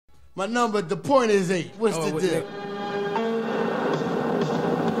My number, the point is 8. What's the deal?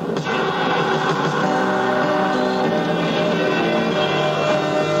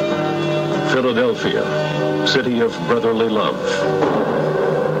 Philadelphia, city of brotherly love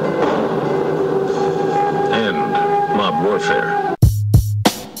and mob warfare.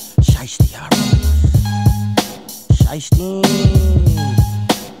 Shisty, Shisty,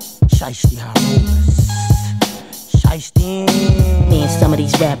 Shisty, Shisty. Man, some of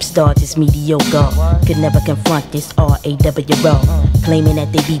these rap stars just mediocre. Could never confront this R-A-W-O. Claiming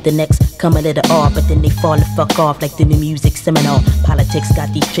that they be the next coming to the R, but then they fall the fuck off like the new music seminar. Politics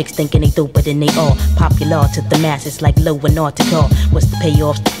got these tricks thinking they doper than they are. Popular to the masses like Low and Article. What's the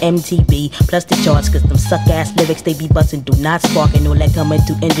payoffs to MTV plus the charts? Cause them suck ass lyrics they be bustin' do not spark. And all that coming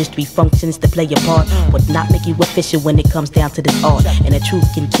to industry functions to play a part, but not make you official when it comes down to this art. And the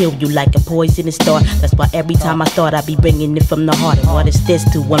truth can kill you like a poisonous dart. That's why every time I thought I'd be bringing it from the heart. And what is this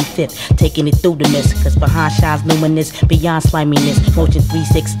to 1/5? Taking it through the mist. Cause behind shines luminous, beyond sliminess. Motion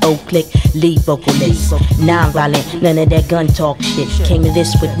 360 click, lead vocalist. Non-violent, none of that gun talk shit. Came to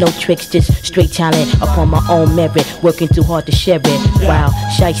this with no tricks, just straight talent upon my own merit. Working too hard to share it. While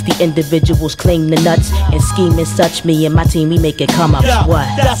shiesty individuals claim the nuts and scheme and such. Me and my team, we make it come up. What?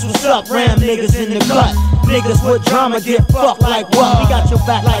 That's what's up, ram niggas in the cut. Niggas with drama get fucked like what? We got your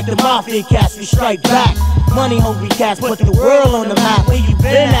back like the mafia cats, we strike back. Money hungry cats put the world on the map. Where you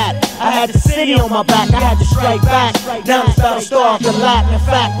been at? I had the city on my back, I had to strike back. Now it's battle star off the lap. In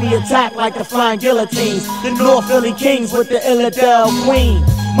fact, we attack like the flying guillotines. The North Philly Kings with the Illadale Queen.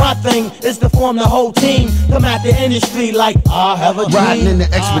 My thing is to form the whole team. Come at the industry like I have a dream. Riding in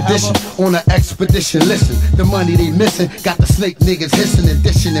the expedition, on an expedition, listen. The money they missing, got the snake niggas hissing and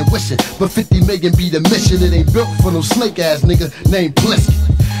dishing and wishing. But 50 million be the mission, it ain't built for no snake ass niggas named Plisky.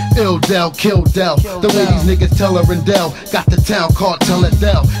 Ill Del, Kill Del, the way these niggas tell her and Del. Got the town called Tell It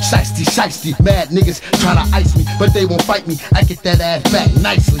Del. Shiesty, shiesty, mad niggas try to ice me, but they won't fight me. I get that ass back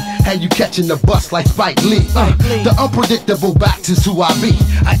nicely. Had you catching the bus like Spike Lee. The unpredictable back to Suave.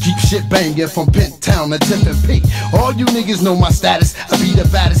 I keep shit banging from Pentown to Tiffin P. All you niggas know my status, I be the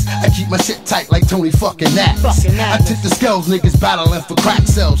baddest. I keep my shit tight like Tony fucking Naps. I tip the scales, niggas battling for crack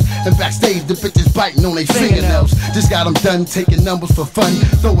cells. And backstage the bitches biting on their fingernails. Just got them done taking numbers for fun.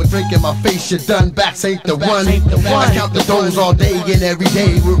 Throw a drink in my face, you done, backs ain't the one. I count the doors all day and every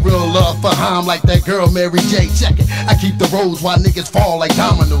day with real love for Ham like that girl Mary J. Check it, I keep the rolls while niggas fall like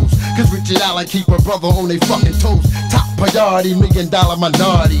dominoes. Cause Richard Allen keep a brother on they fucking toes. Top priority, $1 million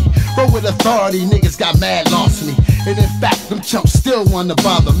minority. Roll with authority, niggas got mad larceny. And in fact, them chumps still wanna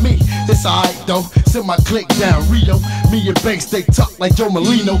bother me. It's alright though, send my click down Rio. Me and Banks, they talk like Joe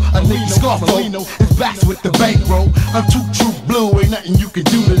Molino. A nigga Scarfo, his back's with the bankroll. I'm too true blue, ain't nothing you can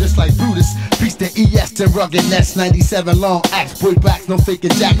do to this like Brutus. Piece the ES to ruggedness, 97 long axe. Boy backs, no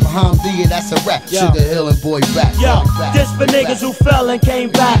faking jack. Bahamadia, that's a rap. Sugar Hill and boy back. Yo, this for niggas who fell and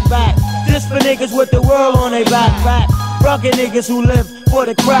came back. This for niggas with the world on their back. Rugged niggas who live for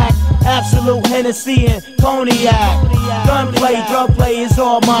the crack. Absolute Hennessy and Cognac. Gunplay, drug play is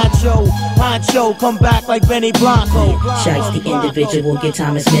all macho. Poncho, come back like Benny Blanco. Shiesty individual, your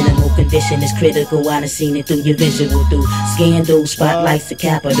time is minimal. Condition is critical, I done seen it through your visual. Through scandal, spotlights, the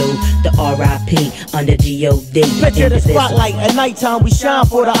capital. The R.I.P. under G.O.D. Picture the spotlight, at nighttime we shine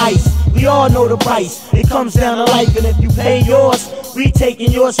for the ice. We all know the price, it comes down to life. And if you pay yours, we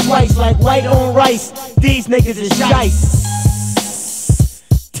taking yours twice. Like white on rice, these niggas is shice.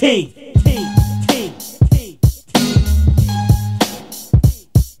 T.